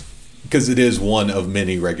 because it is one of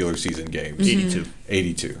many regular season games.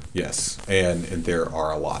 82, yes, and there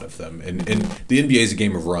are a lot of them. And the NBA is a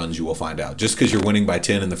game of runs. You will find out. Just because you're winning by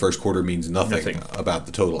 10 in the first quarter means nothing about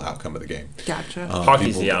the total outcome of the game. Gotcha.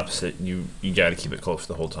 Hockey's the opposite. You got to keep it close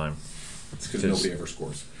the whole time. It's because nobody ever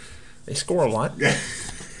scores. They score a lot.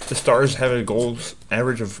 The Stars have a goals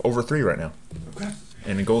average of over 3 right now. Okay.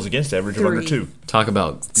 And a goals against average of under 2. Talk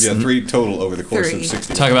about 3 total over the course of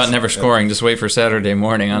 60. Talk about never scoring. Just wait for Saturday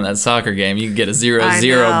morning on that soccer game. You can get a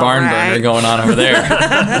 0-0 barn burner going on over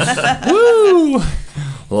there. Woo!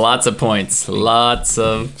 Lots of points. Lots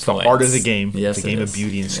of points. The art of the game. Yes, the game of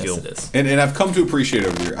beauty and skill. Yes, it is. And I've come to appreciate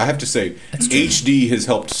over here. I have to say, HD has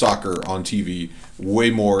helped soccer on TV way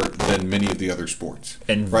more than many of the other sports.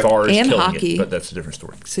 And VAR is and killing hockey. it, but that's a different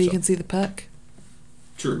story. So you can see the puck.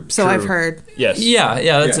 True. So I've heard. Yes.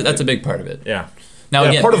 Yeah, that's a big part of it. Yeah. Now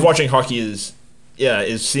again, part of watching hockey is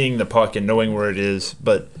seeing the puck and knowing where it is,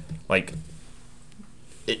 but like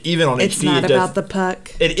even on it's HD, not about the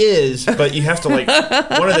puck. It is, but you have to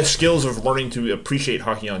one of the skills of learning to appreciate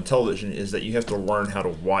hockey on television is that you have to learn how to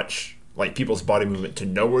watch people's body movement to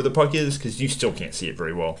know where the puck is, because you still can't see it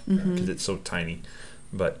very well because it's so tiny.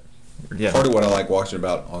 But yeah, part of what I like watching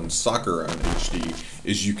about on soccer on HD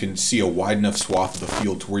is you can see a wide enough swath of the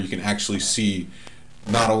field to where you can actually see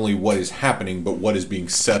not only what is happening, but what is being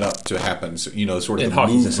set up to happen. So, sort of the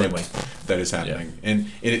movement the same way. That is happening. Yeah.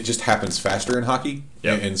 And it just happens faster in hockey.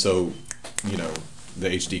 Yeah. And so, the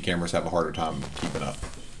HD cameras have a harder time keeping up.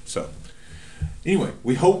 So, anyway,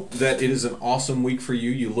 we hope that it is an awesome week for you.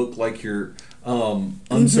 You look like you're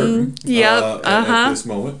uncertain at this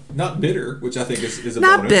moment. Not bitter, which I think is a bonus.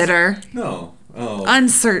 Not bitter. No.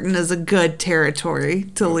 Uncertain is a good territory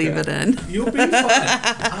to leave it in. You'll be fine.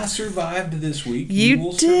 I survived this week. You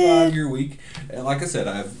will did. Survive your week. And like I said,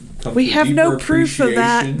 I've come We to have deeper no proof of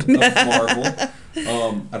that. appreciation of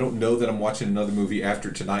Marvel. I don't know that I'm watching another movie after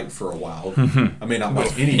tonight for a while. I may not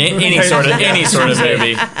watch any sort of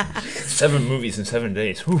movie. 7 movies in 7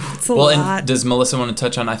 days. It's a lot. And does Melissa want to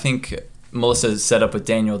touch on? I think Melissa set up with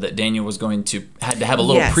Daniel that Daniel was going to had to have a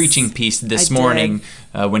little preaching piece this morning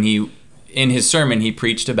when he. In his sermon, he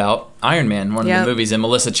preached about Iron Man, one of the movies, and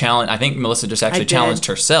Melissa challenged. I think Melissa just actually challenged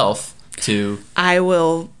herself to. I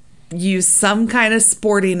will use some kind of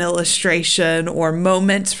sporting illustration or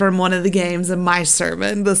moment from one of the games in my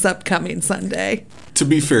sermon this upcoming Sunday. To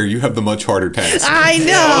be fair, you have the much harder task. I know.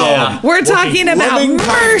 Yeah. We're talking about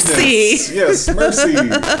mercy. Yes, mercy.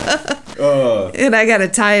 And I got to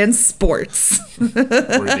tie in sports. Which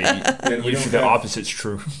the opposite's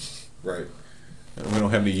true. Right. We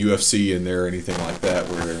don't have any UFC in there or anything like that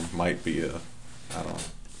where there might be I don't know.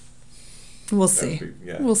 We'll see.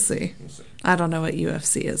 We'll see. I don't know what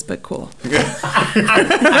UFC is, but cool.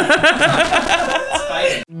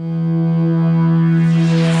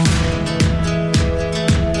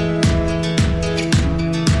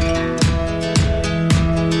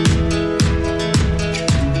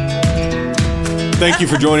 Thank you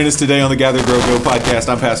for joining us today on the Gather, Grow, Go podcast.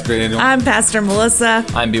 I'm Pastor Daniel. I'm Pastor Melissa.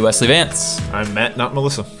 I'm B. Wesley Vance. I'm Matt, not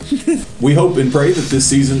Melissa. We hope and pray that this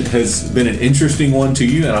season has been an interesting one to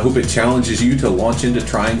you, and I hope it challenges you to launch into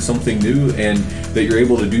trying something new and that you're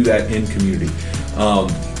able to do that in community.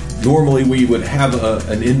 Normally we would have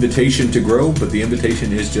an invitation to grow, but the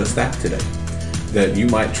invitation is just that today. That you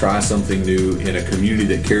might try something new in a community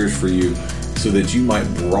that cares for you, so that you might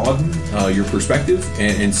broaden your perspective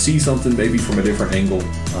and see something maybe from a different angle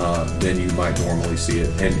than you might normally see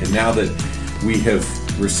it. And now that we have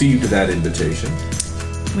received that invitation,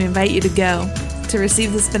 we invite you to go, to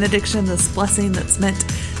receive this benediction, this blessing that's meant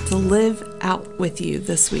to live out with you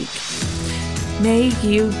this week. May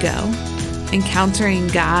you go, encountering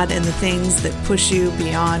God and the things that push you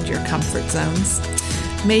beyond your comfort zones.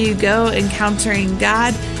 May you go, encountering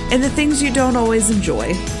God and the things you don't always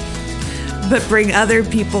enjoy, but bring other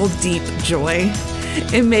people deep joy.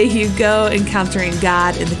 And may you go encountering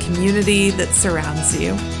God in the community that surrounds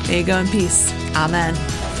you. May you go in peace. Amen.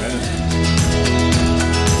 Amen.